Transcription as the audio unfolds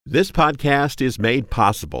This podcast is made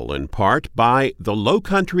possible in part by the Low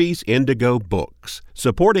Country's Indigo Books,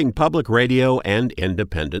 supporting public radio and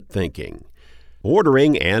independent thinking.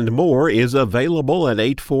 Ordering and more is available at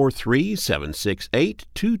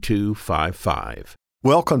 843-768-2255.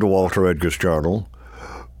 Welcome to Walter Edgar's Journal.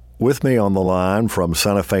 With me on the line from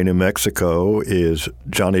Santa Fe, New Mexico is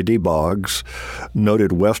Johnny D. Boggs,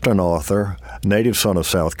 noted Western author, native son of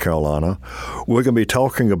South Carolina. We're going to be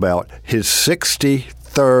talking about his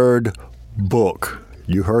 63rd book.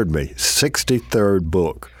 You heard me, 63rd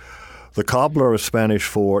book. The Cobbler of Spanish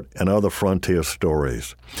Fort and Other Frontier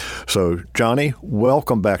Stories. So, Johnny,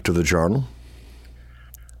 welcome back to the Journal.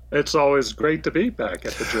 It's always great to be back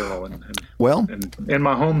at the Journal and in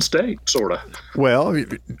my home state, sort of. Well,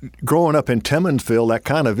 growing up in Timmonsville, that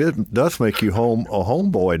kind of does make you a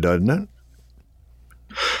homeboy, doesn't it?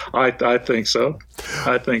 I think so.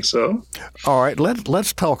 All right,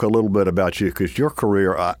 let's talk a little bit about you, because your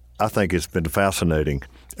career, I think, has been fascinating,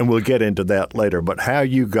 and we'll get into that later. But how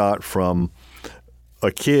you got from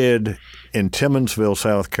a kid in Timmonsville,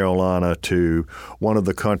 South Carolina, to one of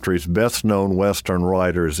the country's best-known Western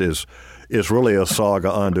writers is really a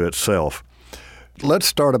saga unto itself. Let's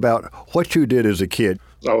start about what you did as a kid.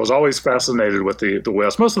 I was always fascinated with the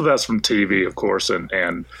West. Most of that's from TV, of course,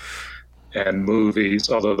 and movies,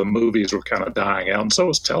 although the movies were kind of dying out, and so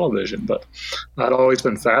was television. But I'd always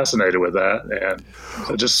been fascinated with that, and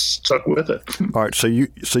I just stuck with it. All right, so you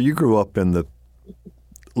grew up in the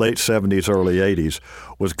late 70s, early 80s.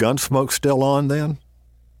 Was Gunsmoke still on then?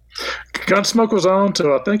 Gunsmoke was on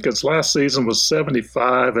till I think its last season was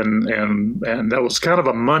 75, and that was kind of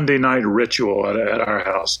a Monday night ritual at our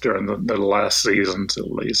house during the last seasons, at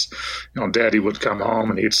least. You know, Daddy would come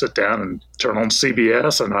home and he'd sit down and turn on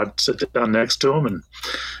CBS, and I'd sit down next to him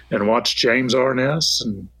and watch James Arness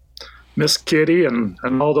and Miss Kitty and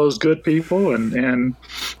all those good people, and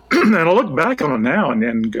I look back on it now,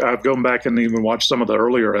 and I've gone back and even watched some of the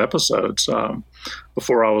earlier episodes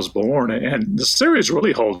before I was born, and the series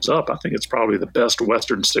really holds up. I think it's probably the best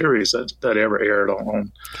Western series that ever aired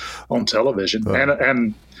on television.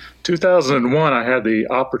 And 2001, I had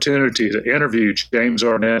the opportunity to interview James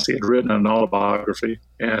Arness. He had written an autobiography,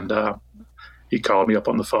 and he called me up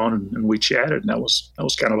on the phone and we chatted, and that was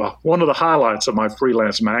kind of one of the highlights of my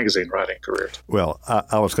freelance magazine writing career. Well,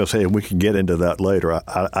 I was going to say, and we can get into that later.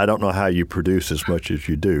 I don't know how you produce as much as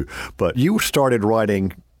you do, but you started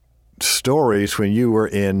writing stories when you were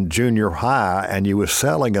in junior high, and you were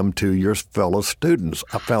selling them to your fellow students.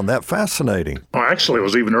 I found that fascinating. Well, actually, it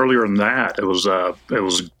was even earlier than that. It was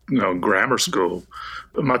grammar school.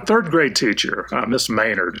 My third grade teacher, Miss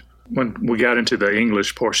Maynard, when we got into the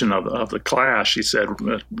English portion of the class, she said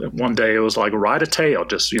one day it was like, write a tale,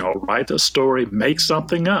 just, write a story, make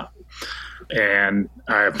something up. And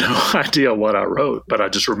I have no idea what I wrote, but I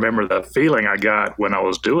just remember the feeling I got when I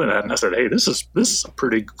was doing that. And I said, hey, this is a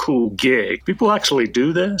pretty cool gig. People actually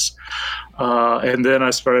do this. And then I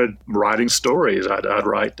started writing stories. I'd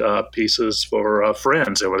write pieces for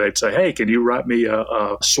friends, and they'd say, hey, can you write me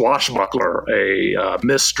a swashbuckler, a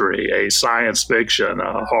mystery, a science fiction,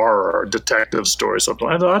 a horror, detective story, something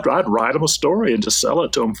like that. I'd write them a story and just sell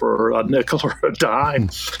it to them for a nickel or a dime.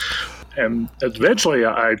 And eventually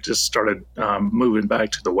I just started moving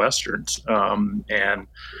back to the Westerns and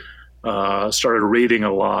started reading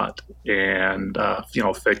a lot, and,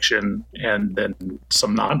 fiction and then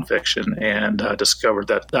some nonfiction, and discovered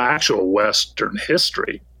that the actual Western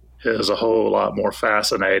history is a whole lot more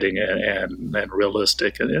fascinating and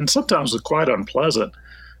realistic, and sometimes quite unpleasant,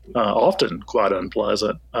 often quite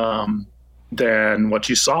unpleasant, than what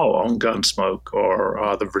you saw on Gunsmoke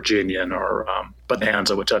or The Virginian or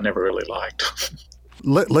Bonanza, which I never really liked.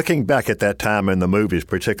 Looking back at that time in the movies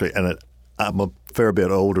particularly, and I'm a fair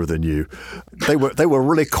bit older than you, they were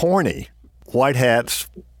really corny. White hats,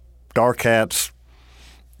 dark hats,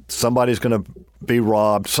 somebody's going to be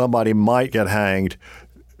robbed, somebody might get hanged.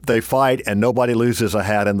 They fight, and nobody loses a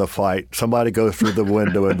hat in the fight. Somebody goes through the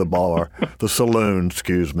window in the bar, the saloon,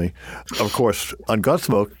 excuse me. Of course, on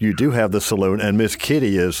Gunsmoke, you do have the saloon, and Miss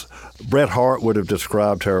Kitty is, Bret Hart would have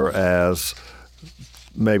described her as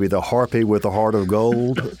maybe the harpy with a heart of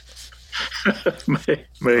gold.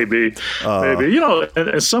 Maybe.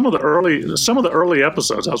 And some of the early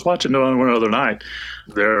episodes, I was watching one other night.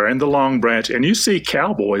 They're in the Long Branch, and you see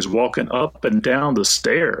cowboys walking up and down the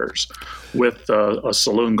stairs with a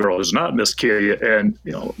saloon girl who's not Miss Kitty, and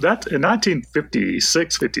that in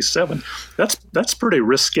 1956, 57, that's pretty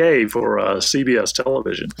risque for CBS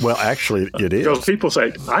television. Well, actually, it is. Because people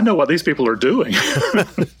say, "I know what these people are doing."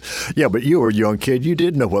 Yeah, but you were a young kid. You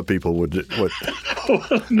did know what people would do.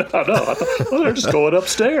 No. I thought, well, they're just going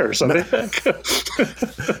upstairs. I mean,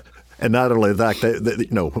 and not only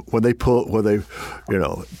that, when they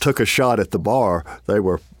took a shot at the bar, they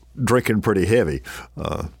were drinking pretty heavy.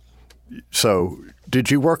 So,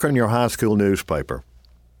 did you work on your high school newspaper?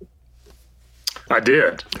 I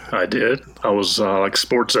did. I was like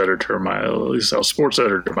sports editor. I was sports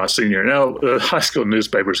editor my senior. Now, the high school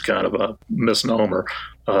newspaper is kind of a misnomer.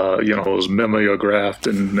 It was mimeographed,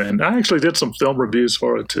 and I actually did some film reviews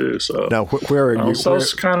for it too. So now, where are you? So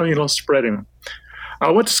it's kind of spreading. I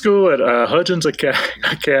went to school at Hudgens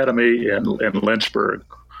Academy in Lynchburg,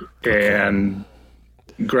 and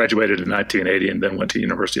graduated in 1980, and then went to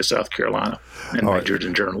University of South Carolina and majored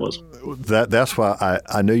in journalism. That's why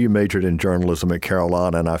I knew you majored in journalism at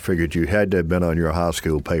Carolina, and I figured you had to have been on your high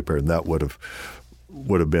school paper, and that would have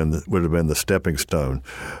been the stepping stone.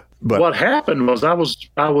 But what happened was I was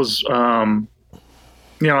by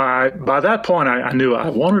that point I knew I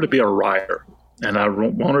wanted to be a writer, and I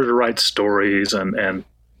wanted to write stories, and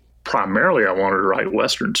primarily I wanted to write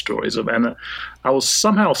Western stories. And I was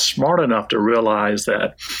somehow smart enough to realize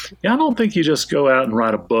that, I don't think you just go out and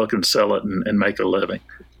write a book and sell it and make a living.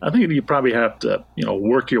 I think you probably have to,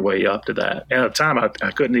 work your way up to that. And at the time,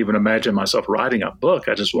 I couldn't even imagine myself writing a book.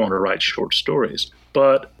 I just wanted to write short stories.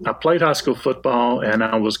 But I played high school football, and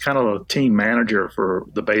I was kind of a team manager for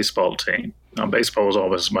the baseball team. Now, baseball was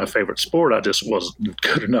always my favorite sport. I just wasn't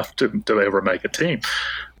good enough to ever make a team.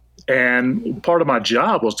 And part of my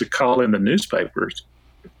job was to call in the newspapers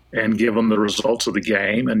and give them the results of the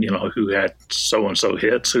game and, who had so-and-so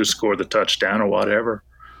hits, who scored the touchdown or whatever,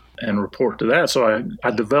 and report to that. So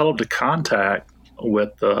I developed a contact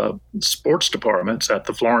with the sports departments at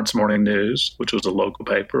the Florence Morning News, which was a local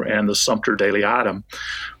paper, and the Sumter Daily Item,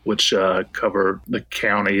 which covered the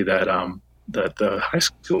county that the high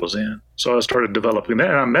school was in. So I started developing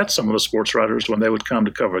that, and I met some of the sports writers when they would come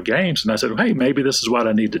to cover games, and I said, hey, maybe this is what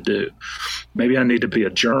I need to do. Maybe I need to be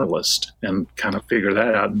a journalist and kind of figure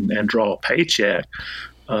that out and draw a paycheck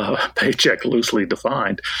loosely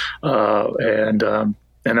defined.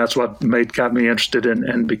 And that's what got me interested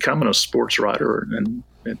in becoming a sports writer, and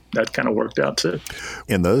that kind of worked out too.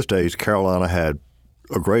 In those days, Carolina had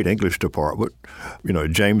a great English department,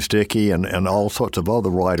 James Dickey and all sorts of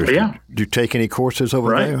other writers. Yeah. Did you take any courses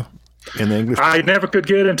over there in the English? I never could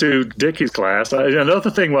get into Dickey's class. Another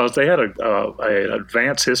thing was they had an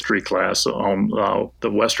advanced history class on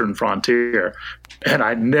the Western frontier, and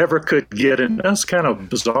I never could get in. That's kind of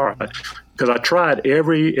bizarre because I tried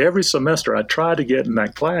every semester. I tried to get in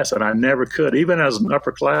that class, and I never could. Even as an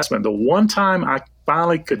upperclassman, the one time I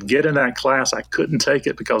finally could get in that class, I couldn't take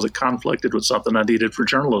it because it conflicted with something I needed for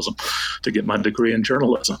journalism to get my degree in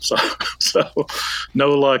journalism. So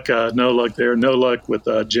no luck there. No luck with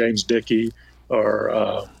James Dickey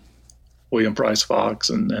or William Price Fox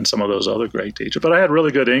and some of those other great teachers. But I had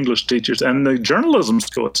really good English teachers, and the journalism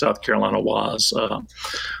school at South Carolina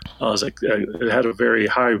it had a very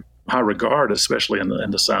high regard, especially in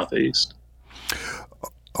the Southeast.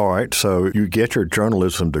 All right, so you get your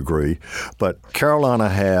journalism degree, but Carolina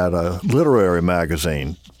had a literary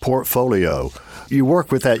magazine, Portfolio. You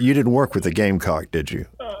worked with that. You didn't work with the Gamecock, did you?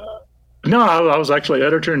 No, I was actually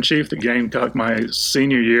editor-in-chief of the Gamecock my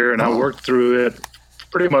senior year, and I worked through it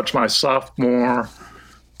pretty much my sophomore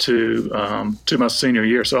to my senior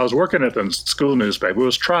year. So I was working at the school newspaper. It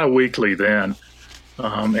was tri-weekly then,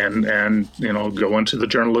 and go into the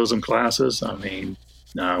journalism classes. I mean,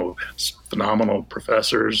 phenomenal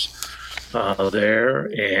professors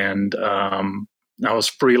there, and I was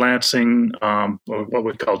freelancing, what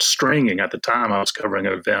we called stringing at the time. I was covering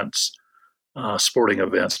events, sporting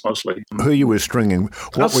events mostly. Who you were stringing?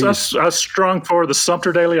 I strung for the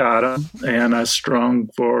Sumter Daily Item, and I strung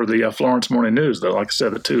for the Florence Morning News, though, like I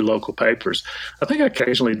said, the two local papers. I think I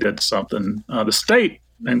occasionally did something. The state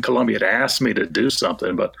in Columbia had asked me to do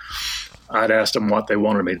something, but I'd asked them what they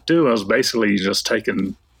wanted me to do. I was basically just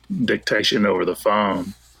taking dictation over the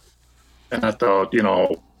phone. And I thought,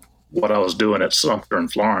 what I was doing at Sumter and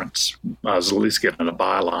Florence, I was at least getting a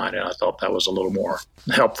byline. And I thought that was a little more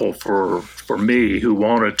helpful for me, who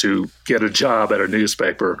wanted to get a job at a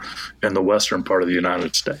newspaper in the western part of the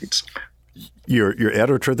United States. You're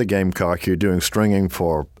editor of the Gamecock. You're doing stringing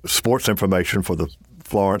for sports information for the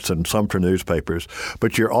Florence and Sumter newspapers,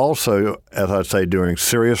 but you're also, as I say, doing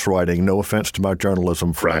serious writing, no offense to my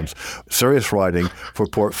journalism friends, serious writing for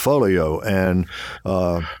Portfolio. And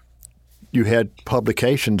you had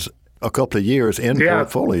publications a couple of years in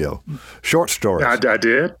Portfolio, short stories. I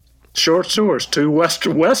did. Short stories, two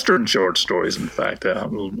Western short stories, in fact,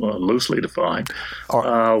 loosely defined.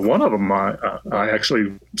 One of them I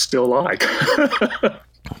actually still like.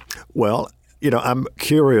 Well, I'm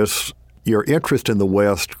curious, your interest in the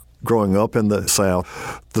West growing up in the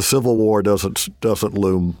South, the Civil War doesn't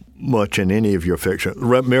loom much in any of your fiction.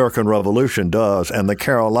 American Revolution does, and the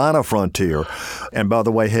Carolina frontier. And by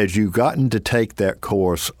the way, had you gotten to take that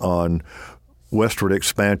course on westward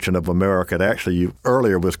expansion of America? It actually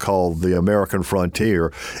earlier was called the American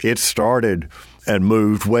Frontier. It started and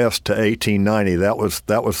moved west to 1890. That was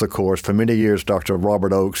the course. For many years, Dr.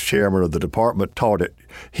 Robert Oakes, chairman of the department, taught it.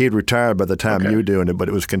 He had retired by the time you were doing it, but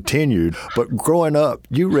it was continued. But growing up,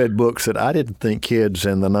 you read books that I didn't think kids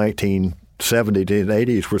in the 1970s and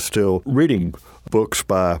 80s were still reading. Books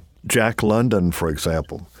by Jack London, for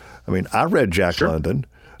example. I mean, I read Jack London.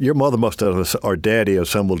 Your mother must have, or daddy,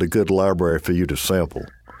 assembled a good library for you to sample.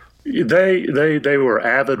 They were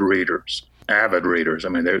avid readers. I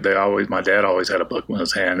mean, they always. My dad always had a book in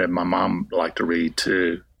his hand, and my mom liked to read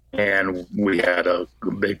too. And we had a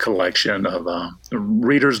big collection of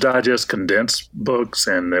Reader's Digest condensed books,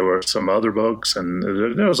 and there were some other books, and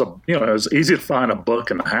there was it was easy to find a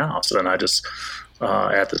book in the house. And I just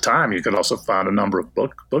at the time you could also find a number of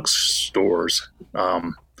bookstores.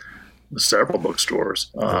 Several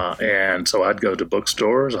bookstores. And so I'd go to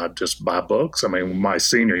bookstores. I'd just buy books. I mean, my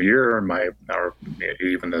senior year or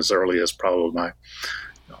even as early as probably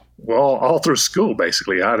all through school,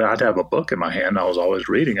 basically, I'd have a book in my hand. I was always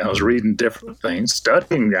reading. I was reading different things,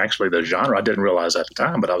 studying actually the genre. I didn't realize at the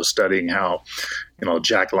time, but I was studying how,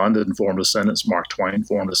 Jack London formed a sentence, Mark Twain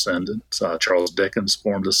formed a sentence, Charles Dickens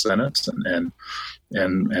formed a sentence,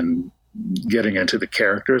 and getting into the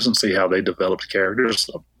characters and see how they developed characters.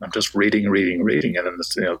 So I'm just reading. And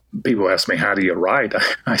then people ask me, how do you write?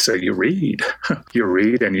 I say, you read. You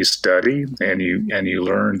read and you study and you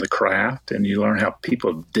learn the craft and you learn how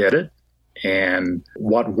people did it and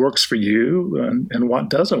what works for you and what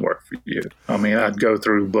doesn't work for you. I mean, I'd go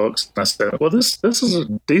through books and I said, well, this is a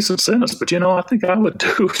decent sentence, but I think I would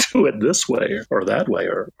do it this way or that way,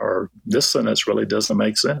 or this sentence really doesn't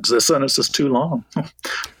make sense. This sentence is too long.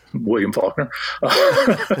 William Faulkner.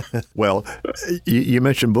 Well, you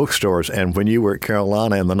mentioned bookstores, and when you were at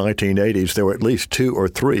Carolina in the 1980s, there were at least 2 or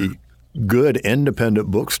 3 good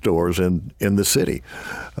independent bookstores in the city.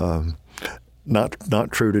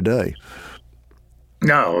 Not true today.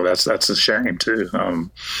 No, that's a shame too.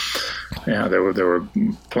 There were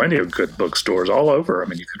plenty of good bookstores all over. I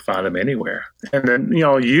mean, you could find them anywhere. And then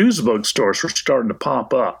used bookstores were starting to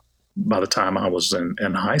pop up by the time I was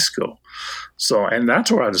in high school. So, and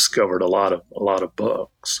that's where I discovered a lot of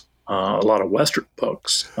books, a lot of Western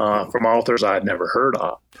books from authors I had never heard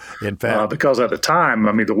of. In fact, because at the time,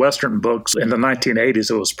 I mean, the Western books in the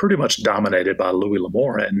 1980s, it was pretty much dominated by Louis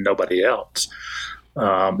L'Amour and nobody else,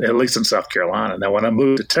 at least in South Carolina. Now, when I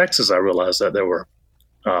moved to Texas, I realized that there were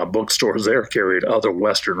bookstores there carried other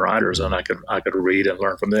Western writers, and I could read and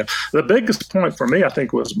learn from them. The biggest point for me, I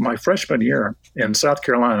think, was my freshman year in South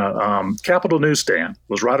Carolina. Capitol Newsstand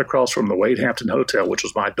was right across from the Wade Hampton Hotel, which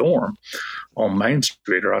was my dorm on Main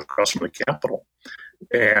Street, right across from the Capitol.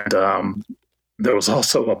 And there was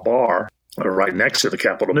also a bar right next to the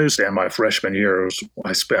Capitol Newsstand. My freshman year,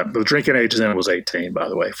 the drinking age then was 18, by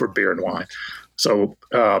the way, for beer and wine. So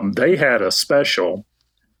they had a special.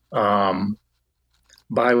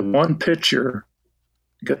 Buy one picture,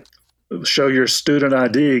 show your student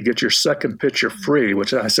ID, get your second picture free,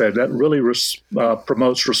 which I said that really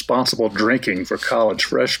promotes responsible drinking for college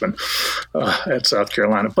freshmen at South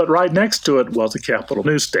Carolina. But right next to it was the Capitol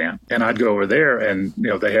Newsstand. And I'd go over there and,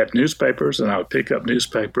 they had newspapers, and I would pick up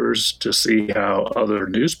newspapers to see how other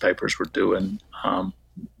newspapers were doing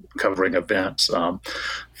covering events,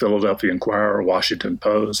 Philadelphia Inquirer, Washington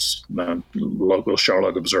Post, local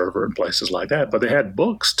Charlotte Observer, and places like that. But they had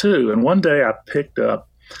books too. And one day I picked up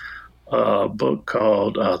a book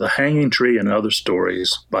called The Hanging Tree and Other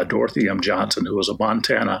Stories by Dorothy M. Johnson, who was a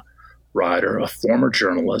Montana writer, a former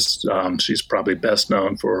journalist. She's probably best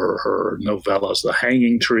known for her novellas, The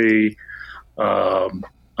Hanging Tree, A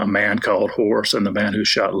Man Called Horse, and The Man Who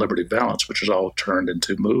Shot Liberty Valance, which was all turned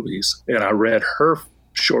into movies. And I read her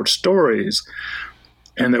short stories,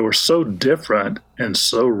 and they were so different and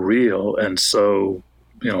so real and so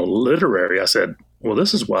literary. I said, well,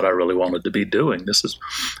 this is what I really wanted to be doing.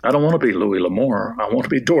 I don't want to be Louis L'Amour. I want to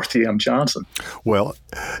be Dorothy M. Johnson. Well,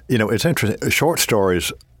 it's interesting. Short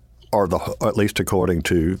stories are at least according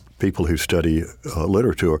to people who study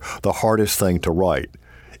literature, the hardest thing to write.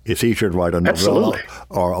 It's easier to write a novella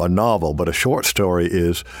or a novel, but a short story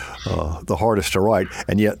is the hardest to write.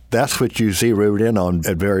 And yet that's what you zeroed in on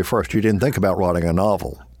at very first. You didn't think about writing a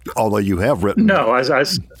novel. Although you have written. No, I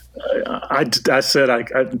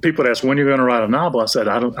said, people would ask, when you're going to write a novel? I said,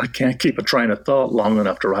 I can't keep a train of thought long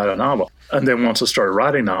enough to write a novel. And then once I started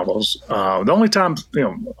writing novels, the only time,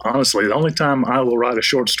 honestly, the only time I will write a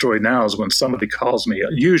short story now is when somebody calls me,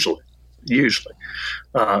 usually,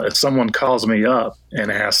 if someone calls me up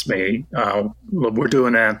and asks me, look, we're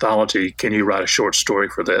doing an anthology, can you write a short story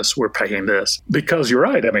for this? We're paying this. Because you're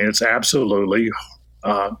right. I mean, it's absolutely,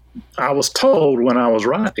 I was told when I was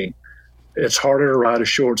writing, it's harder to write a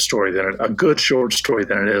short story a good short story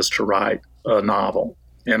than it is to write a novel.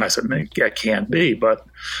 And I said, man, that can't be. But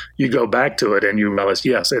you go back to it and you realize,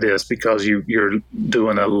 yes, it is, because you're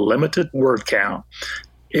doing a limited word count.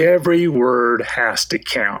 Every word has to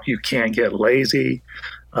count. You can't get lazy,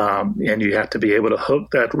 and you have to be able to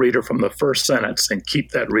hook that reader from the first sentence and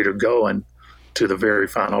keep that reader going to the very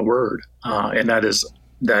final word. And that is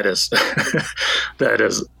that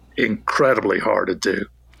is incredibly hard to do.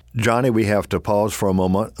 Johnny, we have to pause for a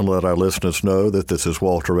moment and let our listeners know that this is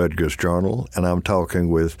Walter Edgar's Journal, and I'm talking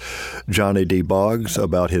with Johnny D. Boggs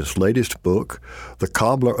about his latest book, The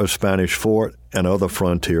Cobbler of Spanish Fort and Other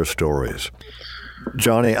Frontier Stories.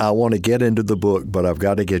 Johnny, I want to get into the book, but I've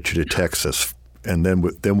got to get you to Texas, and then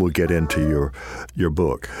we'll get into your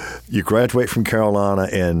book. You graduate from Carolina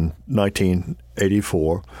in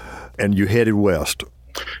 1984, and you headed west.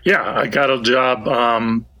 Yeah, I got a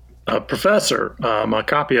job. A professor, my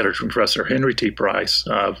copy editor professor, Henry T. Price,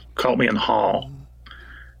 called me in Hall.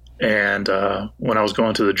 And when I was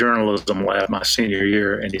going to the journalism lab my senior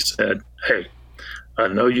year, and he said, hey, I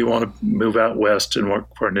know you want to move out west and work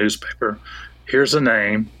for a newspaper. Here's a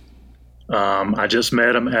name. I just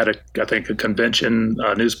met him at a convention,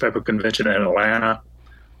 a newspaper convention in Atlanta.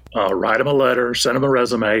 Write him a letter, send him a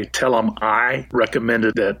resume, tell him I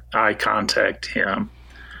recommended that I contact him.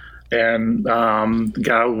 And the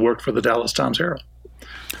guy worked for the Dallas Times-Herald.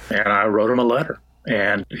 And I wrote him a letter.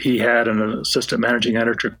 And he had an assistant managing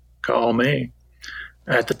editor call me.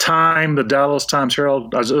 At the time, the Dallas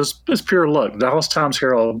Times-Herald, it was pure luck. Dallas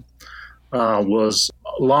Times-Herald was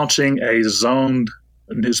launching a zoned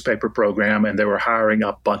newspaper program, and they were hiring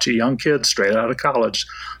a bunch of young kids straight out of college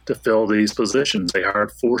to fill these positions. They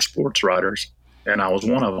hired 4 sports writers, and I was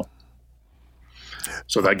one of them.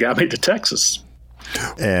 So that got me to Texas.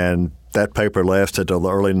 And that paper lasted till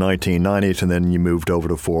the early 1990s, and then you moved over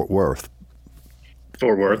to Fort Worth.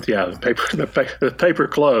 Fort Worth, yeah. The paper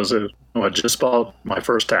closed. I just bought my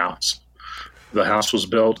first house. The house was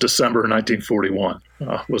built December 1941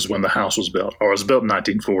 was when the house was built, or it was built in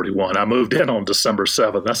 1941. I moved in on December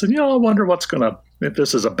 7th. I said, I wonder if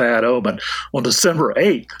this is a bad omen. On December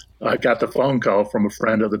 8th, I got the phone call from a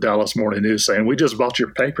friend of the Dallas Morning News saying, we just bought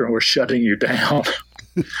your paper and we're shutting you down.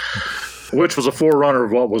 Which was a forerunner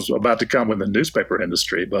of what was about to come in the newspaper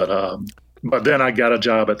industry. But then I got a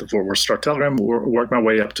job at the Fort Worth Star-Telegram, worked my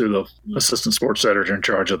way up to the assistant sports editor in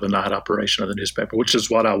charge of the night operation of the newspaper, which is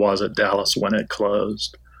what I was at Dallas when it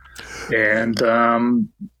closed. And by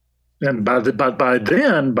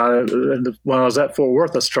then, when I was at Fort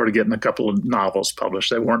Worth, I started getting a couple of novels published.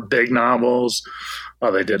 They weren't big novels.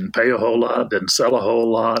 They didn't pay a whole lot, didn't sell a whole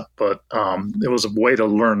lot, but it was a way to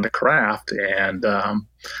learn the craft. And I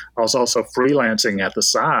was also freelancing on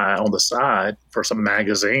the side for some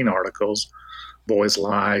magazine articles, Boys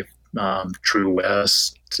Life, True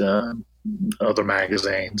West, other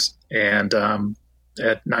magazines. And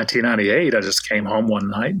at 1998, I just came home one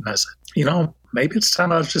night and I said, maybe it's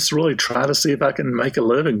time I just really try to see if I can make a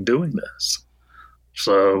living doing this.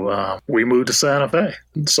 So we moved to Santa Fe,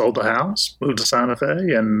 sold the house, moved to Santa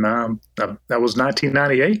Fe, and that was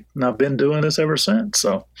 1998, and I've been doing this ever since.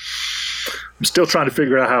 So I'm still trying to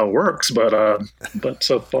figure out how it works, but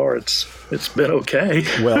so far it's been okay.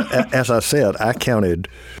 Well, as I said, I counted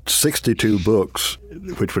 62 books,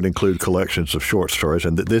 which would include collections of short stories,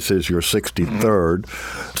 and this is your 63rd.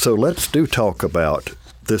 Mm-hmm. So let's talk about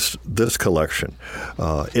this collection.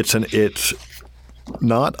 It's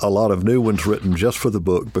not a lot of new ones written just for the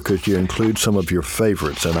book because you include some of your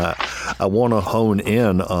favorites. And I want to hone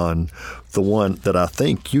in on the one that I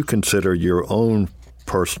think you consider your own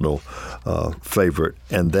personal favorite,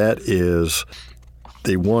 and that is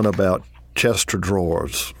the one about Chester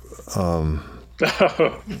drawers.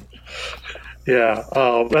 Yeah,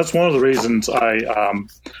 that's one of the reasons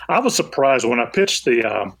I was surprised when I pitched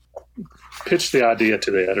the idea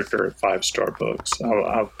to the editor at 5 Star Books.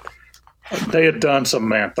 They had done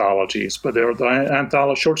some anthologies, but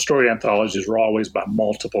short story anthologies were always by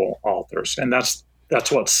multiple authors, and that's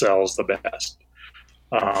what sells the best,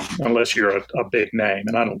 unless you're a big name,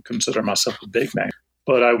 and I don't consider myself a big name.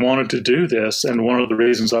 But I wanted to do this, and one of the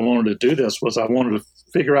reasons I wanted to do this was I wanted to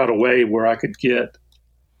figure out a way where I could get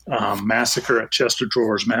Massacre at Chest of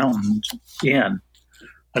Drawers Mountain in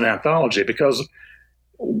an anthology, because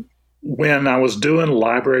when I was doing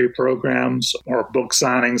library programs or book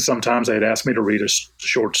signings, sometimes they'd ask me to read a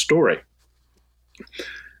short story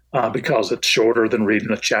because it's shorter than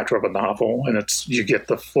reading a chapter of a novel, and you get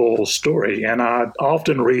the full story. And I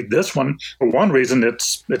often read this one for one reason: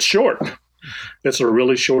 it's short. It's a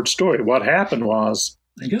really short story. What happened was,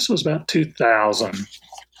 I guess it was about 2000.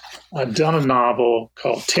 I'd done a novel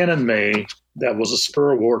called 10 and Me that was a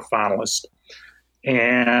Spur Award finalist.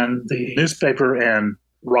 And the newspaper in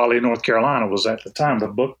Raleigh, North Carolina was at the time, the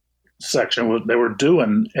book section, they were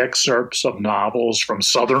doing excerpts of novels from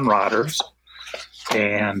Southern writers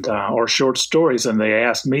and or short stories, and they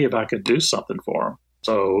asked me if I could do something for them.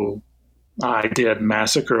 So I did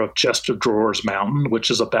Massacre of Chest of Drawers Mountain,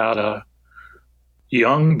 which is about a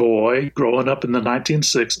young boy growing up in the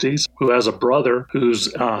 1960s who has a brother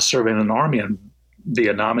who's serving in the army in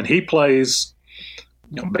Vietnam, and he plays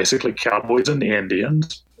basically cowboys and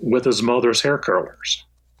Indians with his mother's hair curlers.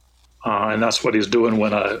 And that's what he's doing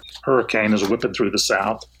when a hurricane is whipping through the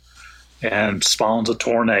South and spawns a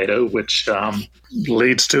tornado, which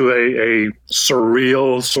leads to a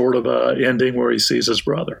surreal sort of ending where he sees his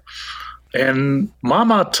brother. And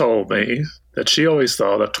Mama told me that she always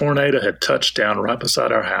thought a tornado had touched down right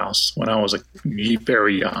beside our house when I was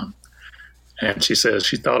very young. And she says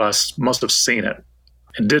she thought I must have seen it.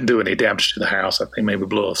 It didn't do any damage to the house. I think maybe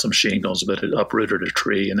blew off some shingles, but it uprooted a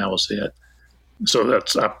tree, and that was it. So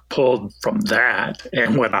I pulled from that.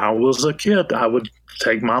 And when I was a kid, I would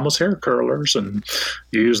take Mama's hair curlers and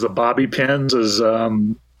use the bobby pins as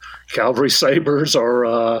cavalry sabers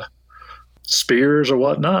or spears or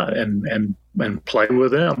whatnot, and play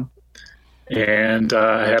with them. And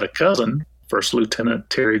I had a cousin, First Lieutenant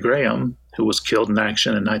Terry Graham, who was killed in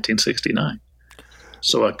action in 1969.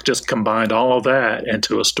 So I just combined all of that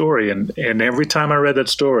into a story, and every time I read that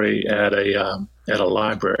story at a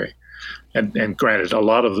library, and granted, a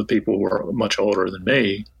lot of the people were much older than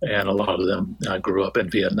me, and a lot of them grew up in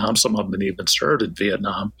Vietnam. Some of them even served in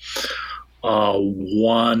Vietnam.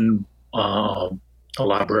 One a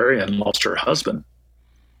librarian lost her husband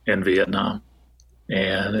in Vietnam,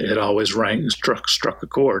 and it always struck a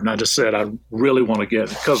chord. And I just said, I really want to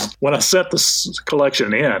get it, because when I set this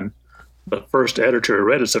collection in, the first editor who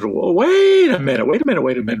read it said, well, wait a minute.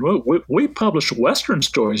 We publish Western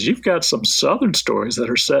stories. You've got some Southern stories that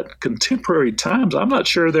are set in contemporary times. I'm not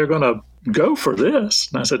sure they're going to go for this.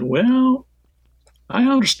 And I said, well, I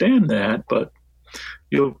understand that, but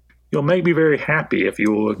you'll make me very happy if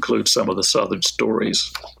you will include some of the Southern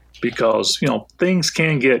stories, because, things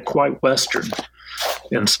can get quite Western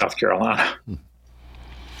in South Carolina.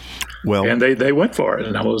 Well, and they went for it,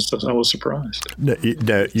 and I was surprised.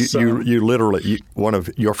 You literally, one of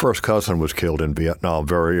your first cousin was killed in Vietnam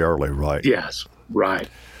very early, right? Yes, right.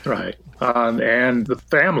 And the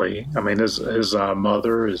family, I mean, his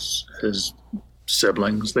mother, his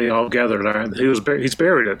siblings, they all gathered. He's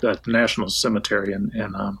buried at the National Cemetery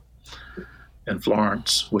in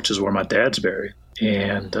Florence, which is where my dad's buried.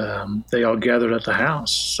 And they all gathered at the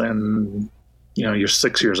house, and you're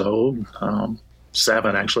 6 years old.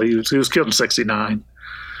 7 actually. He was killed in 1969.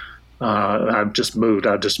 I just moved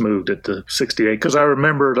at the 1968 because I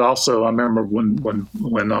remember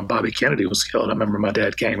when Bobby Kennedy was killed. I remember my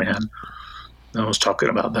dad came in and I was talking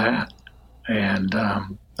about that, and I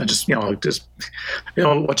just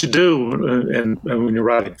what you do, and when you're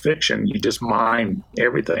writing fiction, you just mine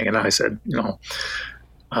everything. And I said, when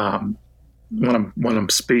I'm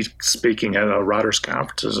speaking at writers'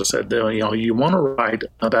 conferences, I said, you want to write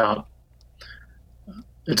about.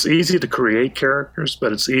 It's easy to create characters,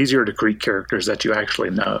 but it's easier to create characters that you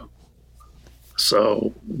actually know.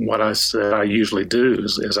 So what I said I usually do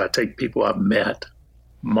is I take people I've met,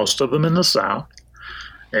 most of them in the South,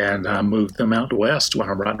 and I move them out west when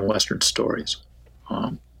I'm writing Western stories.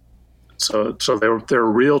 So they're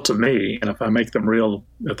real to me, and if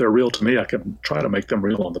they're real to me, I can try to make them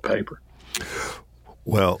real on the paper.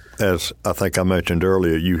 Well, as I think I mentioned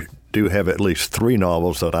earlier, you do have at least 3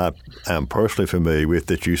 novels that I am personally familiar with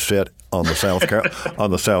that you set on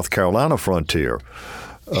the South Carolina frontier.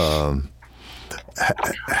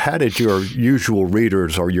 How did your usual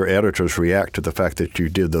readers or your editors react to the fact that you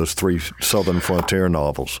did those 3 Southern frontier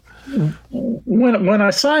novels? When I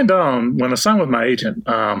signed with my agent,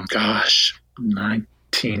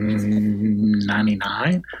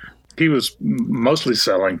 1999. He was mostly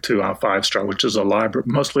selling to 5-Star, which is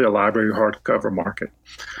mostly a library hardcover market.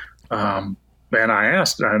 And I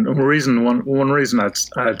asked, and one reason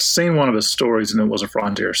I'd seen one of his stories, and it was a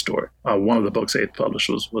frontier story. One of the books he had published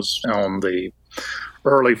was on the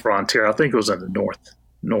early frontier. I think it was in the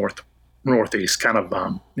northeast, kind of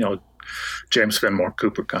James Fenimore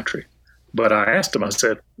Cooper country. But I asked him, I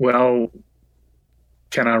said, well,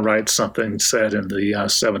 can I write something set in the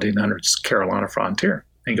 1700s Carolina frontier?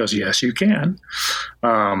 And he goes, yes, you can.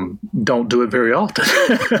 Don't do it very often,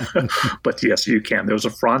 but yes, you can. Those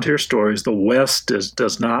are frontier stories. The West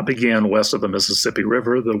does not begin west of the Mississippi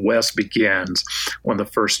River. The West begins when the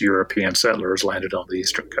first European settlers landed on the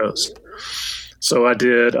eastern coast. So I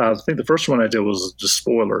think the first one I did was The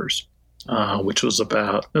Spoilers, which was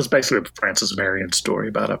basically a Francis Marion story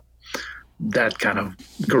about that kind of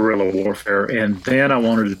guerrilla warfare. And then I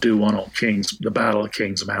wanted to do one on the Battle of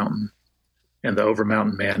Kings Mountain and the Over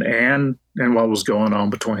Mountain Men, and what was going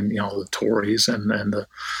on between the Tories and the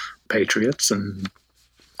Patriots and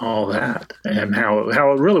all that, and how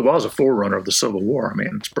it really was a forerunner of the Civil War. I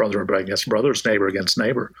mean, it's brother against brother, it's neighbor against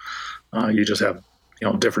neighbor. You just have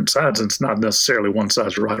different sides, and it's not necessarily one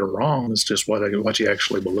side's right or wrong. It's just what you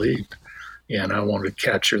actually believed, and I wanted to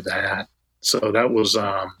capture that. So that was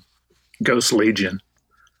Ghost Legion,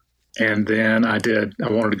 and then I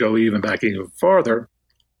wanted to go even farther.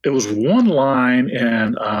 It was one line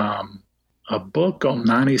in a book on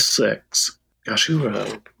 96. Gosh, who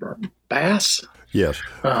Bass? Yes.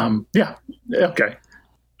 Yeah. Okay.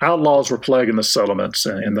 Outlaws were plaguing the settlements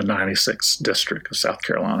in the 96th district of South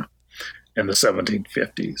Carolina in the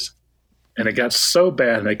 1750s. And it got so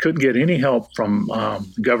bad they couldn't get any help from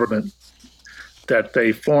the government that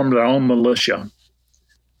they formed their own militia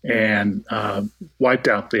and wiped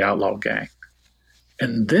out the outlaw gang.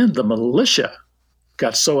 And then the militia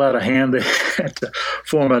got so out of hand they had to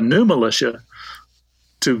form a new militia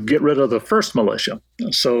to get rid of the first militia.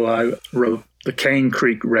 So I wrote the Cane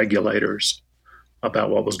Creek Regulators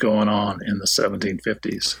about what was going on in the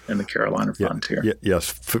 1750s in the Carolina frontier.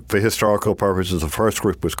 Yes. For historical purposes, the first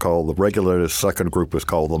group was called the Regulators. The second group was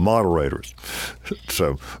called the Moderators.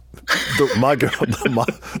 So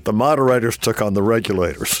the Moderators took on the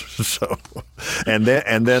Regulators. So, and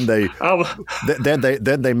then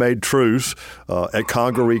they made truce at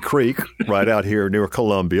Congaree Creek, right out here near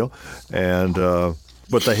Columbia, and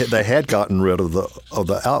but they had gotten rid of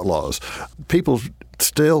the outlaws. People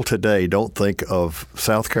still today don't think of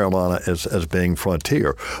South Carolina as being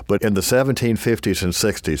frontier, but in the 1750s and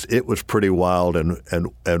 60s, it was pretty wild and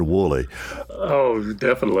woolly. Oh,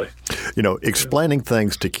 definitely. Explaining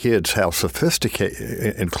things to kids how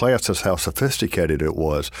sophisticated in classes, how sophisticated it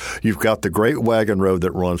was. You've got the Great Wagon Road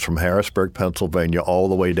that runs from Harrisburg, Pennsylvania, all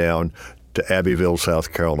the way down to Abbeville,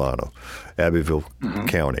 South Carolina, Abbeville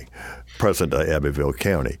County. Present-day Abbeville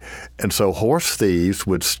County. And so horse thieves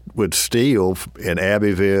would steal in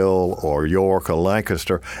Abbeville or York or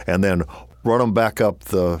Lancaster and then run them back up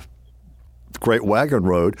the Great Wagon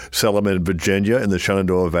Road, sell them in Virginia in the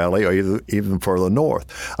Shenandoah Valley or even further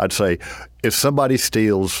north. I'd say if somebody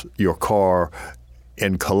steals your car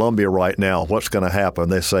in Columbia right now, what's going to happen?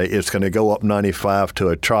 They say it's going to go up 95 to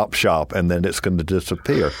a chop shop and then it's going to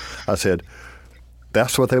disappear. I said,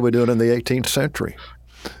 that's what they were doing in the 18th century.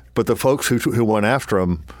 But the folks who went after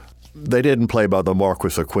them, they didn't play by the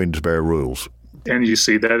Marquis of Queensberry rules. And you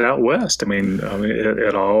see that out west. I mean,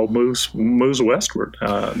 it all moves westward.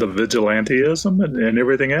 The vigilantism and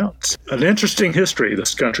everything else. An interesting history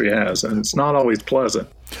this country has, and it's not always pleasant.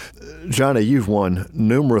 Johnny, you've won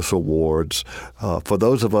numerous awards. For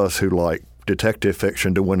those of us who like detective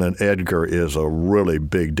fiction, to win an Edgar is a really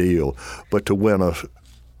big deal. But to win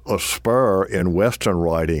a spur in Western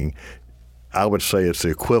writing, I would say it's the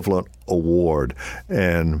equivalent award.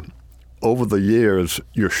 And over the years,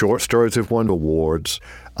 your short stories have won awards.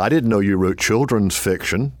 I didn't know you wrote children's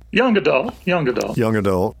fiction. Young adult.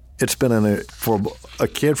 It's been for a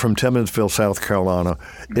kid from Timmonsville, South Carolina,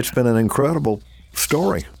 it's been an incredible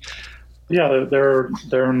story. Yeah, there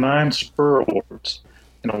are 9 Spur Awards.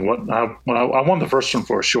 I won the first one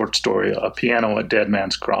for a short story, A Piano at Dead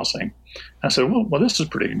Man's Crossing. I said, well, this is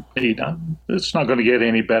pretty neat. It's not going to get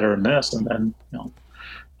any better than this. And then,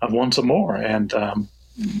 I've won some more. And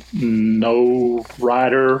no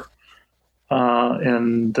writer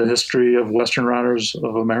in the history of Western writers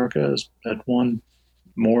of America had won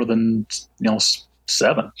more than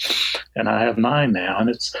 7, and I have 9 now.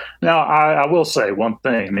 And I will say one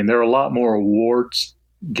thing. I mean, there are a lot more awards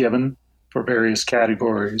given for various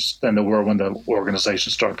categories than there were when the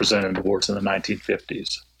organization started presenting awards in the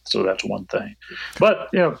 1950s. So that's one thing. But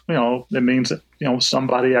it means that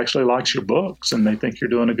somebody actually likes your books and they think you're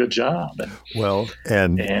doing a good job.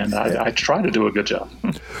 And I try to do a good job.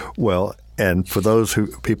 Well, and for those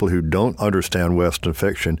people who don't understand Western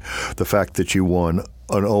fiction, the fact that you won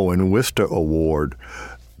an Owen Wister Award,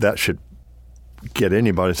 that should get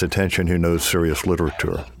anybody's attention who knows serious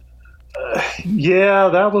literature. Yeah,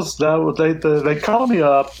 that was they called me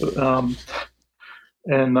up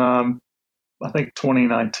in I think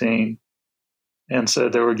 2019 and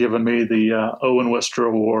said they were giving me the Owen Wister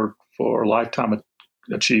Award for lifetime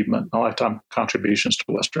achievement, lifetime contributions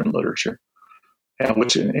to Western literature, and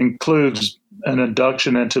which includes an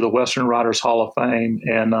induction into the Western Writers Hall of Fame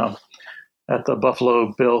and at the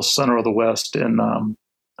Buffalo Bills Center of the West in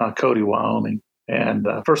Cody, Wyoming. And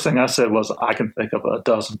first thing I said was, I can think of a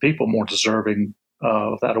dozen people more deserving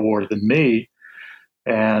of that award than me.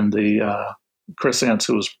 And the Chris Entz,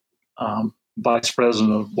 who was vice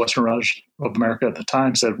president of Western Writers of America at the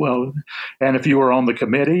time, said, well, and if you were on the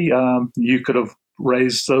committee, you could have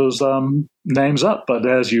raised those names up. But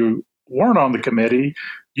as you weren't on the committee,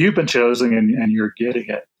 you've been chosen and you're getting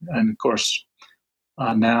it. And of course,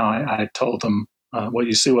 now I told them, well,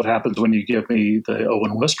 you see what happens when you give me the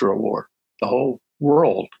Owen Wister Award. The whole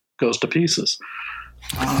world goes to pieces.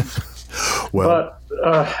 Well,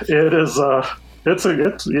 but it is, I'm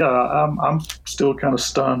still kind of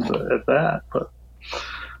stunned at that, but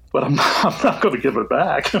I'm not going to give it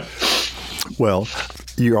back. Well,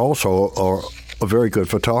 you also are a very good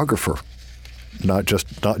photographer, not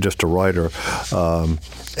just a writer.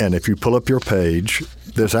 And if you pull up your page,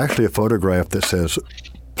 there's actually a photograph that says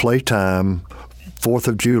 "Playtime, 4th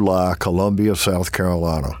of July, Columbia, South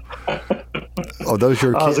Carolina." Are those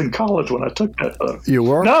your kids? I was in college when I took that photo. You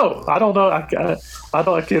were? No, I don't know. I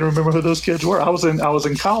can't remember who those kids were. I was in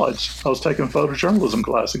college. I was taking photojournalism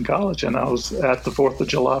class in college, and I was at the 4th of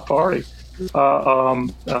July party.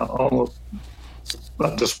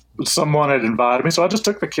 Just someone had invited me, so I just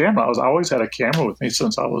took the camera. I always had a camera with me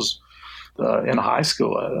since I was in high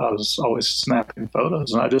school. I was always snapping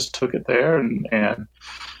photos, and I just took it there and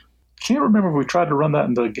can't remember if we tried to run that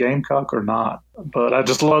into Gamecock or not, but I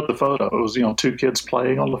just loved the photo. It was, two kids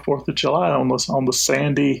playing on the 4th of July on the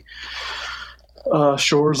sandy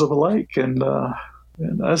shores of a lake, and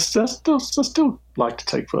I still like to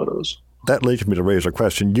take photos. That leads me to raise a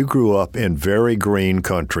question. You grew up in very green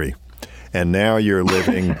country, and now you're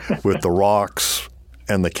living with the rocks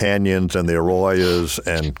and the canyons and the arroyos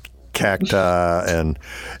and cacti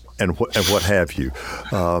and what have you.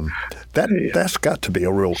 That's got to be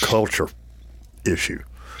a real culture issue.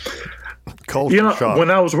 Culture shock.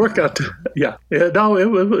 When I was working out,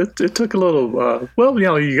 it took a little.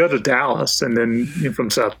 You go to Dallas and then from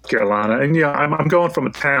South Carolina, and I'm going from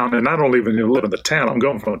a town, and I don't even live in the town. I'm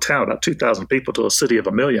going from a town about 2,000 people to a city of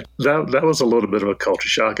 1 million. That was a little bit of a culture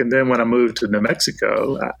shock. And then when I moved to New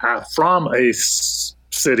Mexico, from a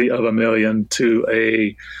city of 1 million to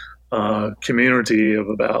a community of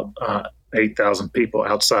about 8,000 people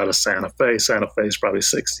outside of Santa Fe. Santa Fe is probably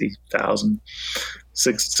 60,000,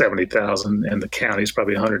 70,000, and the county is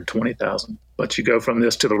probably 120,000. But you go from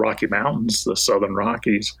this to the Rocky Mountains, the Southern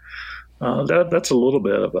Rockies. That's a little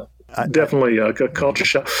bit of definitely a culture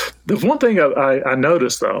shock. There's one thing I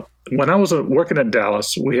noticed though. When I was working in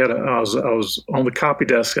Dallas, I was on the copy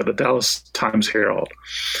desk at the Dallas Times-Herald,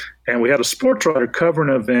 and we had a sports writer cover an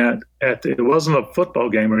event it wasn't a football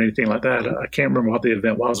game or anything like that. I can't remember what the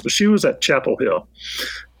event was, but she was at Chapel Hill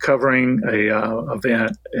covering a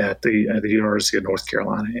event at the University of North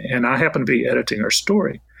Carolina, and I happened to be editing her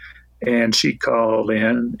story. And she called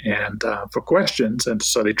in and for questions, and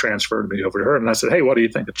so they transferred me over to her. And I said, "Hey, what do you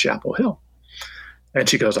think of Chapel Hill?" And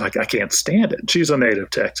she goes, I can't stand it. She's a native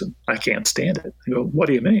Texan. I can't stand it. I go, "What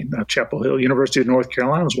do you mean?" Chapel Hill, University of North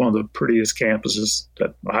Carolina, is one of the prettiest campuses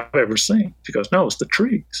that I've ever seen. She goes, "No, it's the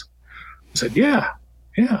trees." I said, Yeah,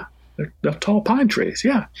 they're tall pine trees,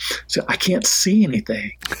 yeah. She said, "I can't see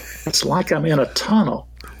anything. It's like I'm in a tunnel.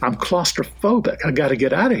 I'm claustrophobic. I got to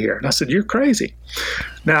get out of here." And I said, "You're crazy."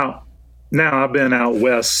 Now I've been out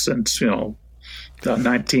west since,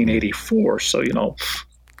 1984. So,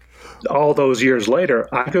 all those years later,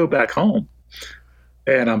 I go back home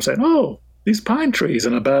and I'm saying, "Oh, these pine trees."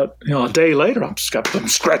 And about, a day later, I'm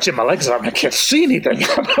scratching my legs. I can't see anything.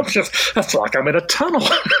 That's like I'm in a tunnel.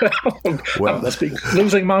 Well, I must be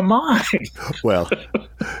losing my mind. Well,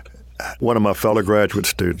 one of my fellow graduate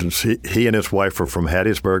students, he and his wife were from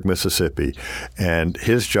Hattiesburg, Mississippi, and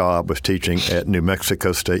his job was teaching at New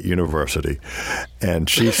Mexico State University. And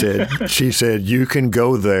she said, "You can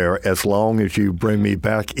go there as long as you bring me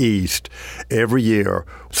back east every year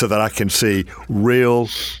so that I can see real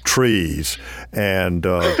trees." And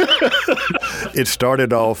it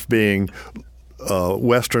started off being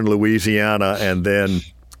western Louisiana, and then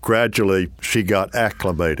gradually, she got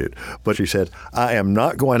acclimated. But she said, "I am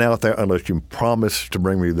not going out there unless you promise to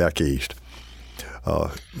bring me back east."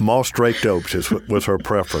 Moss-draped oaks was her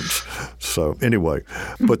preference. So anyway,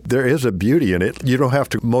 but there is a beauty in it. You don't have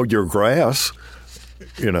to mow your grass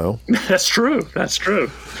you know. That's true. That's true.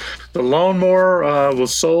 The lawnmower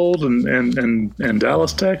was sold in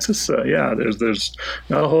Dallas, Texas. Yeah, there's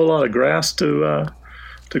not a whole lot of grass to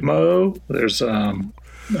mow. There's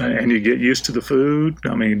and you get used to the food.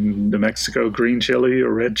 I mean, New Mexico green chili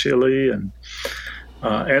or red chili, and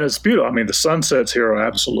it's beautiful. I mean, the sunsets here are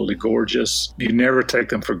absolutely gorgeous. You never take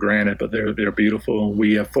them for granted, but they're beautiful.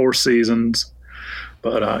 We have 4 seasons.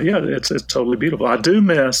 But yeah, it's totally beautiful. I do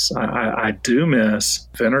miss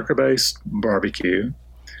vinegar-based barbecue,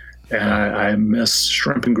 and I miss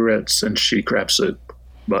shrimp and grits and she crab soup.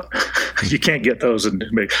 But you can't get those in New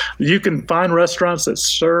Mexico. You can find restaurants that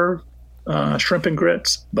serve shrimp and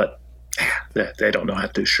grits, but they don't know how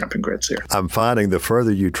to do shrimp and grits here. I'm finding the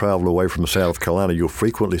further you travel away from South Carolina, you'll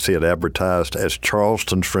frequently see it advertised as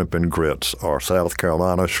Charleston Shrimp and Grits or South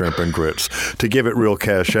Carolina Shrimp and Grits to give it real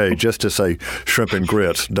cachet. Just to say shrimp and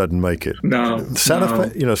grits doesn't make it. No. Santa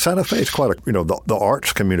Fe, Santa Fe is quite a, the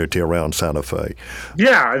arts community around Santa Fe.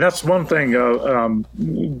 Yeah, that's one thing.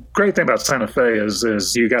 Great thing about Santa Fe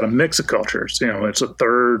is you got a mix of cultures. It's a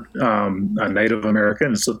third Native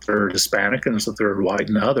American, it's a third Hispanic, and it's a third white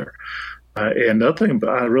and other. And another thing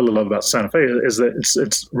I really love about Santa Fe is that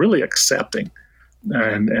it's really accepting,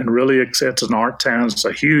 and really it's an art town. It's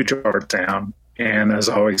a huge art town, and as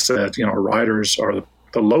I always said, writers are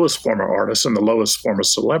the lowest form of artists and the lowest form of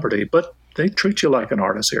celebrity, but they treat you like an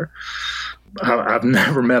artist here. I've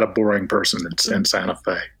never met a boring person in Santa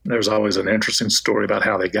Fe. There's always an interesting story about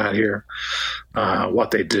how they got here,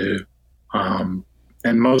 what they do, and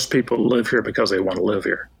most people live here because they want to live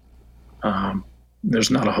here.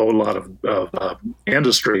 There's not a whole lot of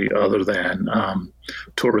industry other than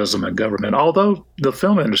tourism and government, although the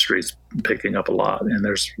film industry is picking up a lot, and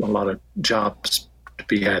there's a lot of jobs to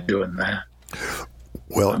be had doing that.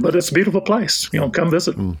 Well, but it's a beautiful place. Come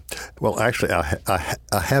visit. Well, actually, I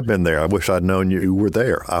have been there. I wish I'd known you were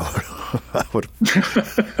there. I would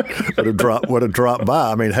have dropped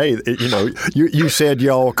by. I mean, hey, you said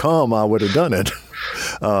y'all come. I would have done it.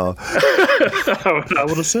 I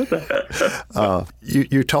would have said that.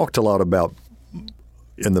 You talked a lot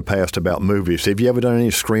in the past about movies. Have you ever done any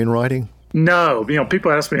screenwriting? No, people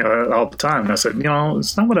ask me all the time, and I said,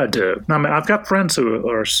 it's not what I do. I mean, I've got friends who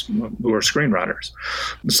are screenwriters,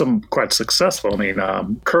 some quite successful. I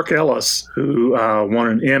mean, Kirk Ellis, who won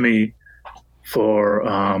an Emmy for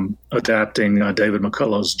adapting David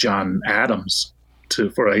McCullough's John Adams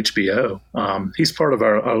for HBO. He's part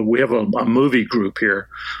of we have a movie group here,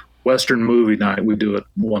 Western Movie Night. We do it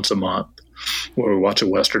once a month, where we watch a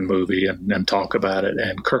Western movie and talk about it.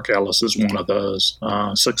 And Kirk Ellis is one of those,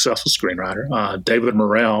 successful screenwriter. David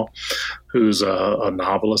Morrell, who's a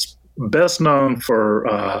novelist, best known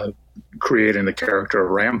for creating the character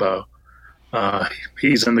of Rambo.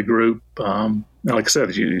 He's in the group. Like I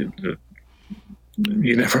said, you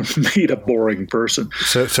never meet a boring person.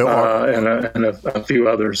 And a few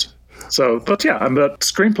others. But yeah, but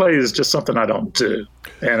screenplay is just something I don't do,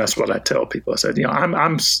 and that's what I tell people. I said,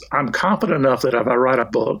 I'm confident enough that if I write a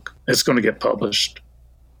book, it's going to get published,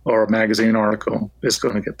 or a magazine article, it's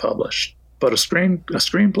going to get published. But a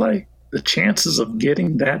screenplay, the chances of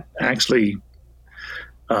getting that actually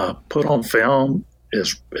put on film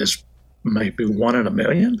is maybe 1 in a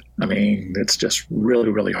million. I mean, it's just really,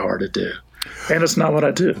 really hard to do, and it's not what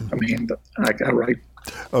I do. I mean, I write.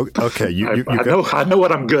 Okay, I know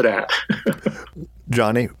what I'm good at.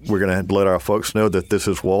 Johnny, we're going to let our folks know that this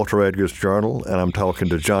is Walter Edgar's Journal, and I'm talking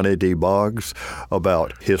to Johnny D. Boggs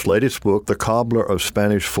about his latest book, The Cobbler of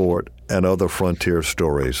Spanish Fort and Other Frontier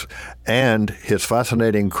Stories, and his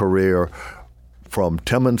fascinating career from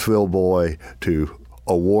Timmonsville boy to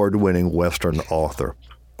award-winning Western author.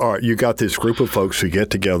 All right, you got this group of folks who get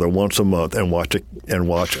together once a month and watch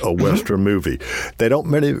a Western movie. They don't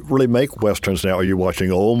really make Westerns now. Are you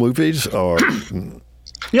watching old movies or?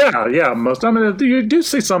 Yeah. Most. I mean, you do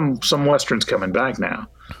see some Westerns coming back now.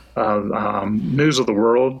 News of the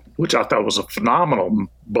World, which I thought was a phenomenal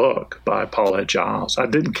book by Paulette Giles. I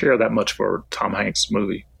didn't care that much for Tom Hanks'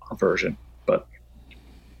 movie version, but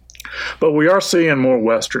we are seeing more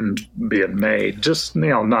Westerns being made. Just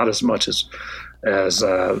not as much as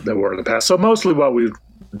they were in the past. So mostly what we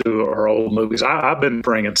do are old movies. I've been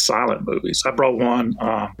bringing silent movies. I brought one,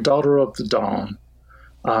 Daughter of the Dawn,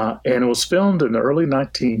 and it was filmed in the early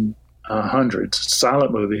 1900s,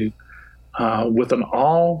 silent movie with an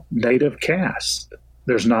all-native cast.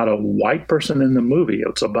 There's not a white person in the movie.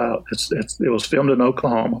 It was filmed in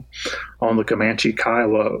Oklahoma on the Comanche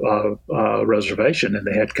Kiowa reservation, and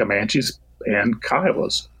they had Comanches and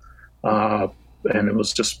Kiowas, and it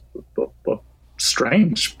was just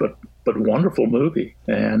strange but wonderful movie,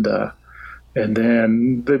 and And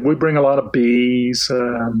then we bring a lot of B's.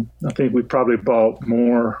 I think we probably bought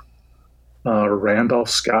more Randolph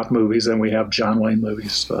Scott movies than we have John Wayne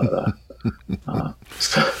movies. But well,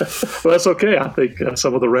 that's okay. I think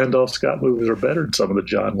some of the Randolph Scott movies are better than some of the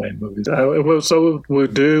John Wayne movies. So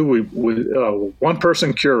we one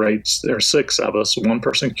person curates. There are 6 of us. One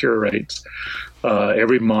person curates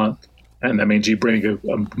every month, and that means you bring a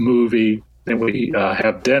movie. Then we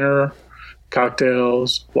have dinner,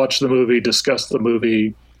 cocktails, watch the movie, discuss the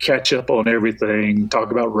movie, catch up on everything,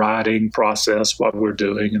 talk about writing process, what we're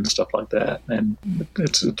doing, and stuff like that. And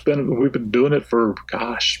we've been doing it for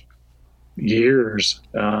years,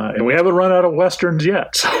 and we haven't run out of westerns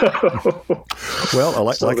yet. Well,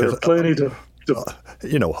 there's plenty to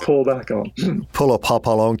pull back on. Pull a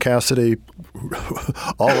Papalone Cassidy.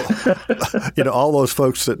 All those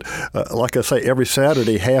folks that, like I say, every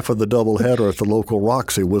Saturday, half of the doubleheader at the local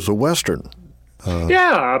Roxy was a western.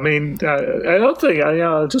 I mean, another thing,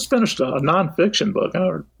 I just finished a nonfiction book.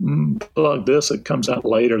 I plug this. It comes out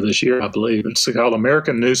later this year, I believe. It's called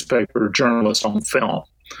American Newspaper Journalists on Film.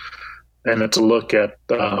 And it's a look at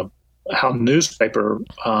how newspaper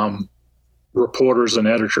reporters and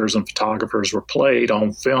editors and photographers were played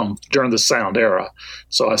on film during the sound era.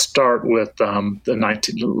 So I start with the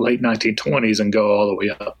late 1920s and go all the way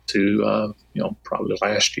up to probably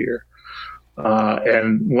last year.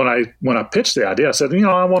 And when I pitched the idea, I said,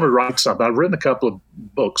 I want to write something. I've written a couple of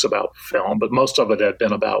books about film, but most of it had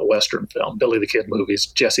been about Western film, Billy the Kid movies,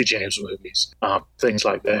 Jesse James movies, things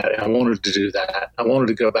like that. And I wanted to do that. I wanted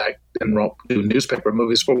to go back and do newspaper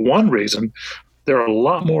movies for one reason. There are a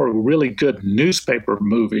lot more really good newspaper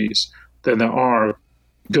movies than there are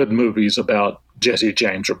good movies about Jesse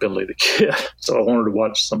James or Billy the Kid. So I wanted to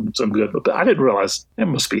watch some good, but I didn't realize there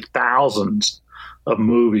must be thousands of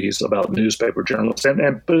movies about newspaper journalists.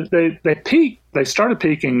 But they started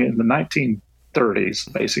peaking in the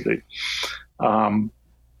 1930s, basically.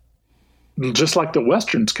 Just like the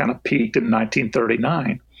Westerns kind of peaked in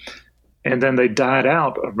 1939. And then they died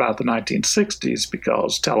out about the 1960s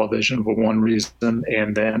because television for one reason,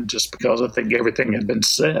 and then just because I think everything had been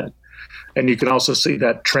said. And you can also see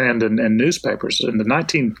that trend in newspapers. In the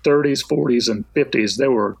 1930s, 40s, and 50s,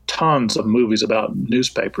 there were tons of movies about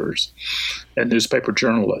newspapers and newspaper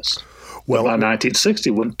journalists. Well, by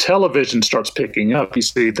 1960, when television starts picking up, you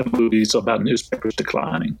see the movies about newspapers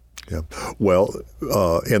declining. Yeah. Well,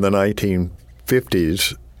 in the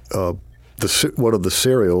 1950s, one of the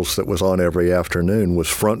serials that was on every afternoon was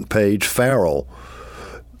Front Page Farrell.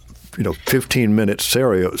 15-minute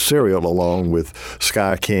serial along with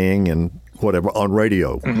Sky King and whatever on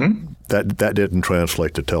radio. Mm-hmm. That didn't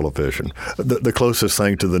translate to television. The closest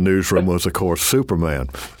thing to the newsroom was, of course, Superman,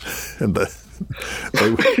 and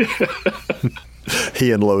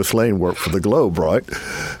he and Lois Lane worked for the Globe, right?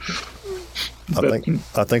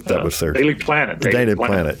 I think that was their Daily Planet. Daily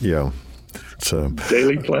Planet, yeah. So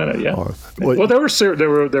Daily Planet, yeah. Well, there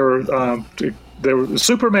were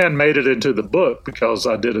Superman made it into the book because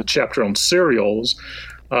I did a chapter on serials,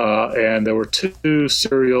 and there were 2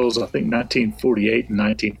 serials, I think 1948 and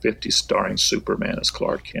 1950, starring Superman as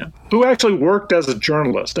Clark Kent, who actually worked as a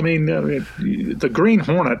journalist. I mean, the Green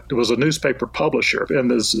Hornet was a newspaper publisher, and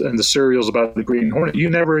the serials about the Green Hornet, you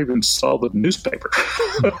never even saw the newspaper.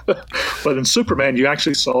 But in Superman, you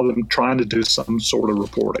actually saw them trying to do some sort of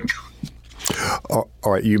reporting. All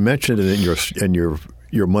right, you mentioned it in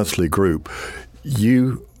your monthly group.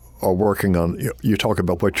 You are working on. You talk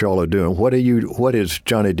about what y'all are doing. What is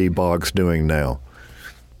Johnny D. Boggs doing now?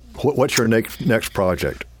 What's your next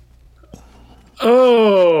project?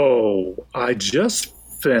 Oh, I just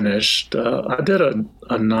finished. I did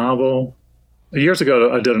a novel years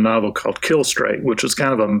ago. I did a novel called Kill Straight, which was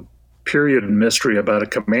kind of a period mystery about a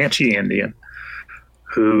Comanche Indian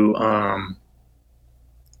who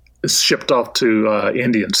is shipped off to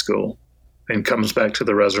Indian school and comes back to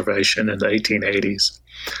the reservation in the 1880s.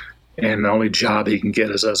 And the only job he can get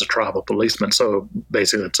is as a tribal policeman. So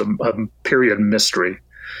basically, it's a period mystery.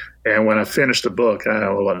 And when I finished the book, I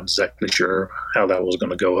wasn't exactly sure how that was going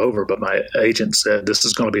to go over. But my agent said, "This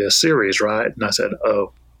is going to be a series, right?" And I said,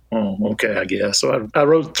 oh, okay, I guess. So I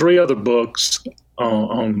wrote 3 other books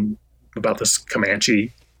on about this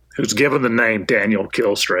Comanche who's given the name Daniel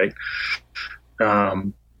Killstraight.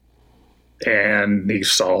 And he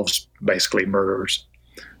solves basically murders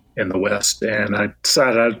in the West. And I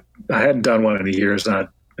decided I hadn't done one in years,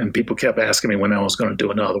 and people kept asking me when I was going to do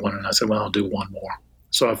another one. And I said, well, I'll do one more.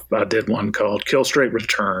 So I did one called Killstraight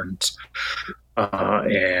Returns,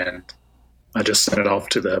 and I just sent it off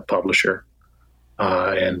to the publisher,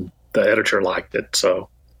 and the editor liked it. So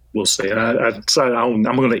we'll see. And I decided I'm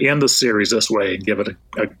going to end the series this way and give it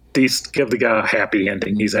a decent, give the guy a happy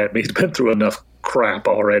ending. He's been through enough crap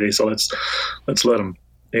already, so let's let him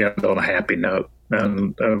end on a happy note.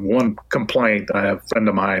 And one complaint I have, a friend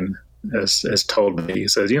of mine has told me, he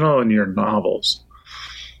says, in your novels,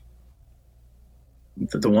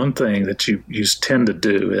 the one thing that you tend to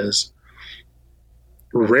do is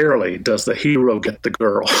rarely does the hero get the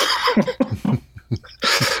girl.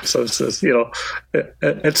 So it says,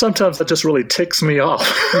 and sometimes that just really ticks me off.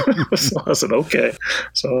 So I said, okay.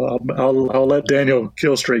 So I'll let Daniel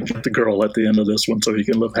Killstreet get the girl at the end of this one so he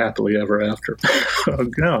can live happily ever after.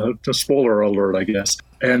 Yeah, a spoiler alert, I guess.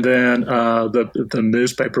 And then the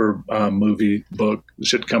newspaper movie book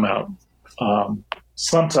should come out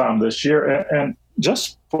sometime this year. And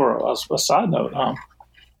just for a side note,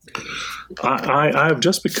 I've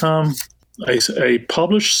just become a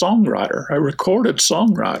published songwriter, a recorded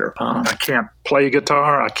songwriter. I can't play a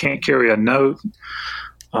guitar. I can't carry a note,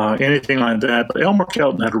 anything like that. But Elmer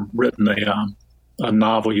Kelton had written a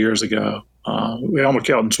novel years ago. Elmer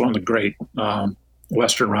Kelton's one of the great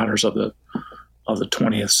Western writers of the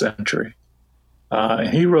 20th century.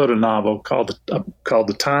 He wrote a novel called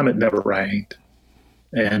The Time It Never Rained.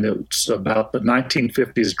 And it's about the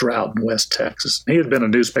 1950s drought in West Texas. He had been a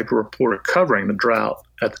newspaper reporter covering the drought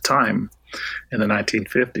at the time in the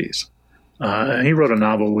 1950s. And he wrote a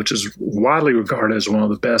novel which is widely regarded as one of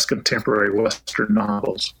the best contemporary Western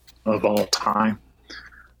novels of all time.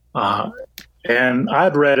 And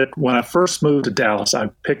I'd read it when I first moved to Dallas. I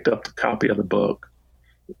picked up the copy of the book.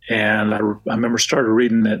 And I remember started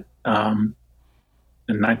reading it in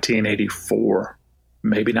 1984,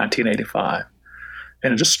 maybe 1985.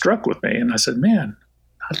 And it just struck with me. And I said, man,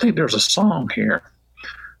 I think there's a song here.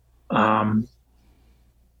 And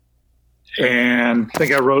I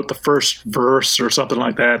think I wrote the first verse or something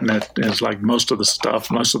like that. And it is like most of the stuff,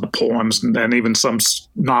 most of the poems, and even some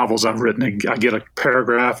novels I've written, I get a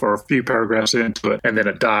paragraph or a few paragraphs into it, and then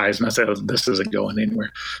it dies. And I said, oh, this isn't going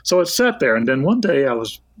anywhere. So it sat there. And then one day I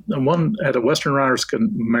was at a Western Writers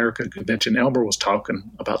America convention. Elmer was talking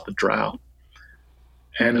about the drought.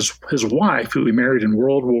 And his wife, who he married in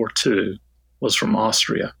World War II, was from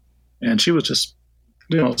Austria. And she was just,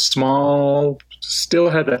 small, still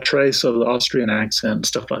had that trace of the Austrian accent and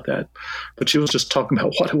stuff like that. But she was just talking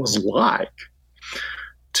about what it was like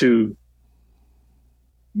to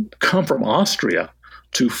come from Austria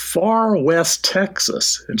to far West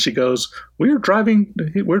Texas. And she goes, we're driving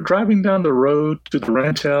down the road to the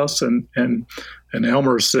ranch house, and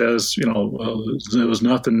Elmer says, there was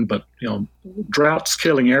nothing but, droughts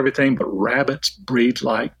killing everything, but rabbits breed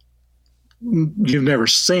like you've never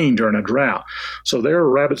seen during a drought. So there are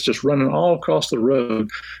rabbits just running all across the road.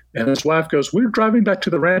 And his wife goes, we're driving back to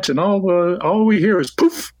the ranch, and all we hear is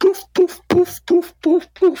poof, poof, poof, poof, poof, poof,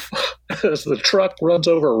 poof, as the truck runs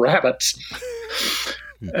over rabbits.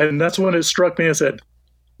 And that's when it struck me and said,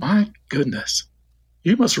 my goodness,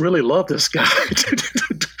 you must really love this guy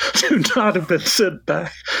to not have been sent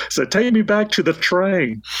back. So take me back to the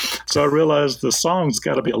train. So I realized the song's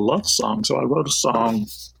got to be a love song. So I wrote a song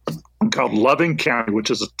called Loving County,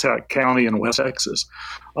 which is a county in West Texas,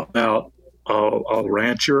 about a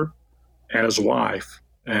rancher and his wife.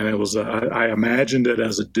 And it was I imagined it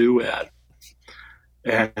as a duet.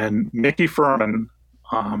 And Mickey Furman,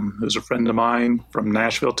 who's a friend of mine from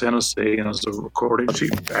Nashville, Tennessee, and is a recording. She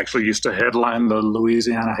actually used to headline the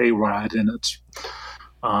Louisiana Hayride in its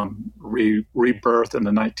rebirth in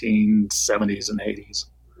the 1970s and 80s.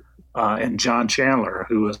 And John Chandler,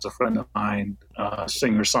 who is a friend of mine,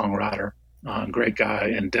 singer-songwriter, great guy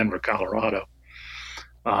in Denver, Colorado.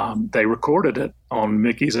 They recorded it on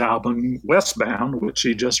Mickey's album Westbound, which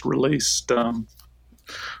he just released.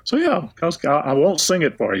 So yeah, I won't sing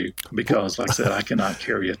it for you because, like I said, I cannot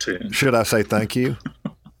carry a tune. Should I say thank you?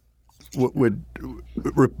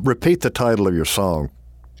 Repeat the title of your song,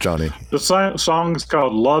 Johnny. The song is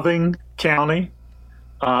called Loving County,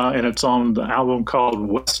 and it's on the album called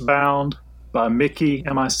Westbound by Mickey,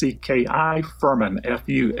 M-I-C-K-I, Furman,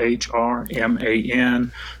 F-U-H-R-M-A-N.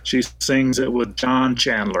 She sings it with John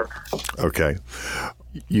Chandler. Okay.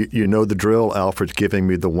 You know the drill. Alfred's giving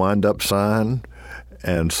me the wind-up sign,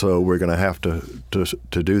 and so we're going to have to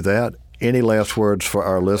do that. Any last words for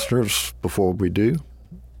our listeners before we do?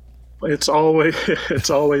 It's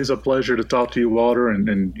always a pleasure to talk to you, Walter,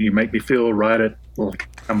 and you make me feel like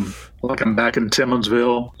I'm back in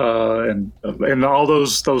Timmonsville, and all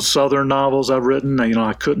those Southern novels I've written.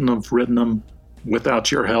 I couldn't have written them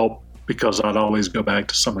without your help because I'd always go back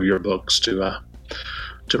to some of your books to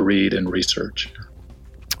read and research.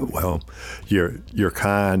 Well, you're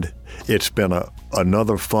kind. It's been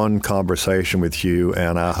another fun conversation with you,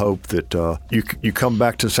 and I hope that you come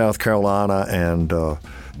back to South Carolina and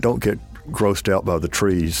don't get grossed out by the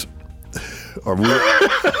trees or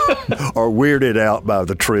weirded out by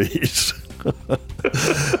the trees.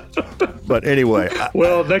 But anyway.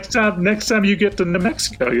 Well, next time you get to New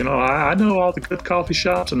Mexico, I know all the good coffee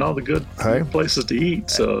shops and all the good places to eat.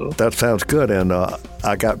 So that sounds good. And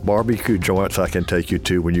I got barbecue joints I can take you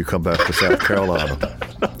to when you come back to South Carolina.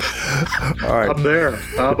 All right. I'm there.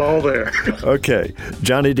 I'm all there. Okay.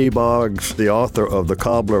 Johnny D. Boggs, the author of The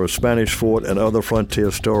Cobbler of Spanish Fort and Other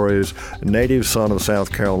Frontier Stories, native son of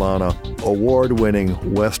South Carolina,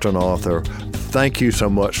 award-winning Western author. Thank you so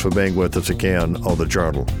much for being with us again on The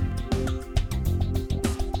Journal.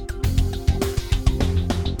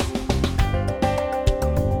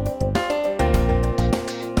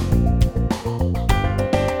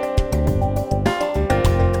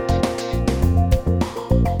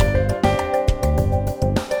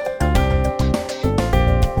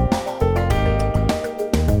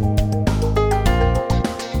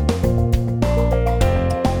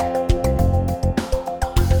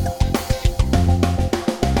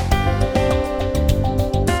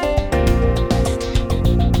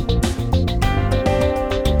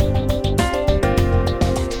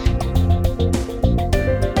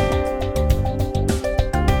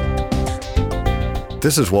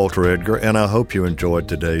 This is Walter Edgar, and I hope you enjoyed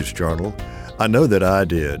today's journal. I know that I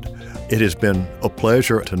did. It has been a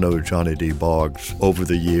pleasure to know Johnny D. Boggs over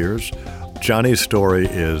the years. Johnny's story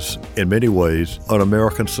is, in many ways, an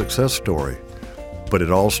American success story, but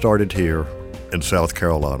it all started here in South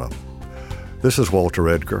Carolina. This is Walter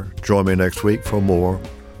Edgar. Join me next week for more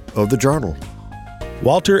of The Journal.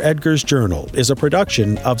 Walter Edgar's Journal is a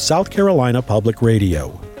production of South Carolina Public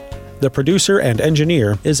Radio. The producer and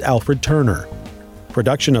engineer is Alfred Turner.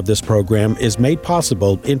 Production of this program is made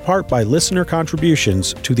possible in part by listener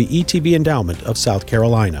contributions to the ETV Endowment of South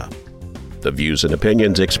Carolina. The views and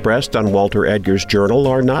opinions expressed on Walter Edgar's Journal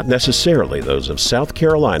are not necessarily those of South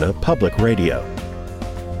Carolina Public Radio.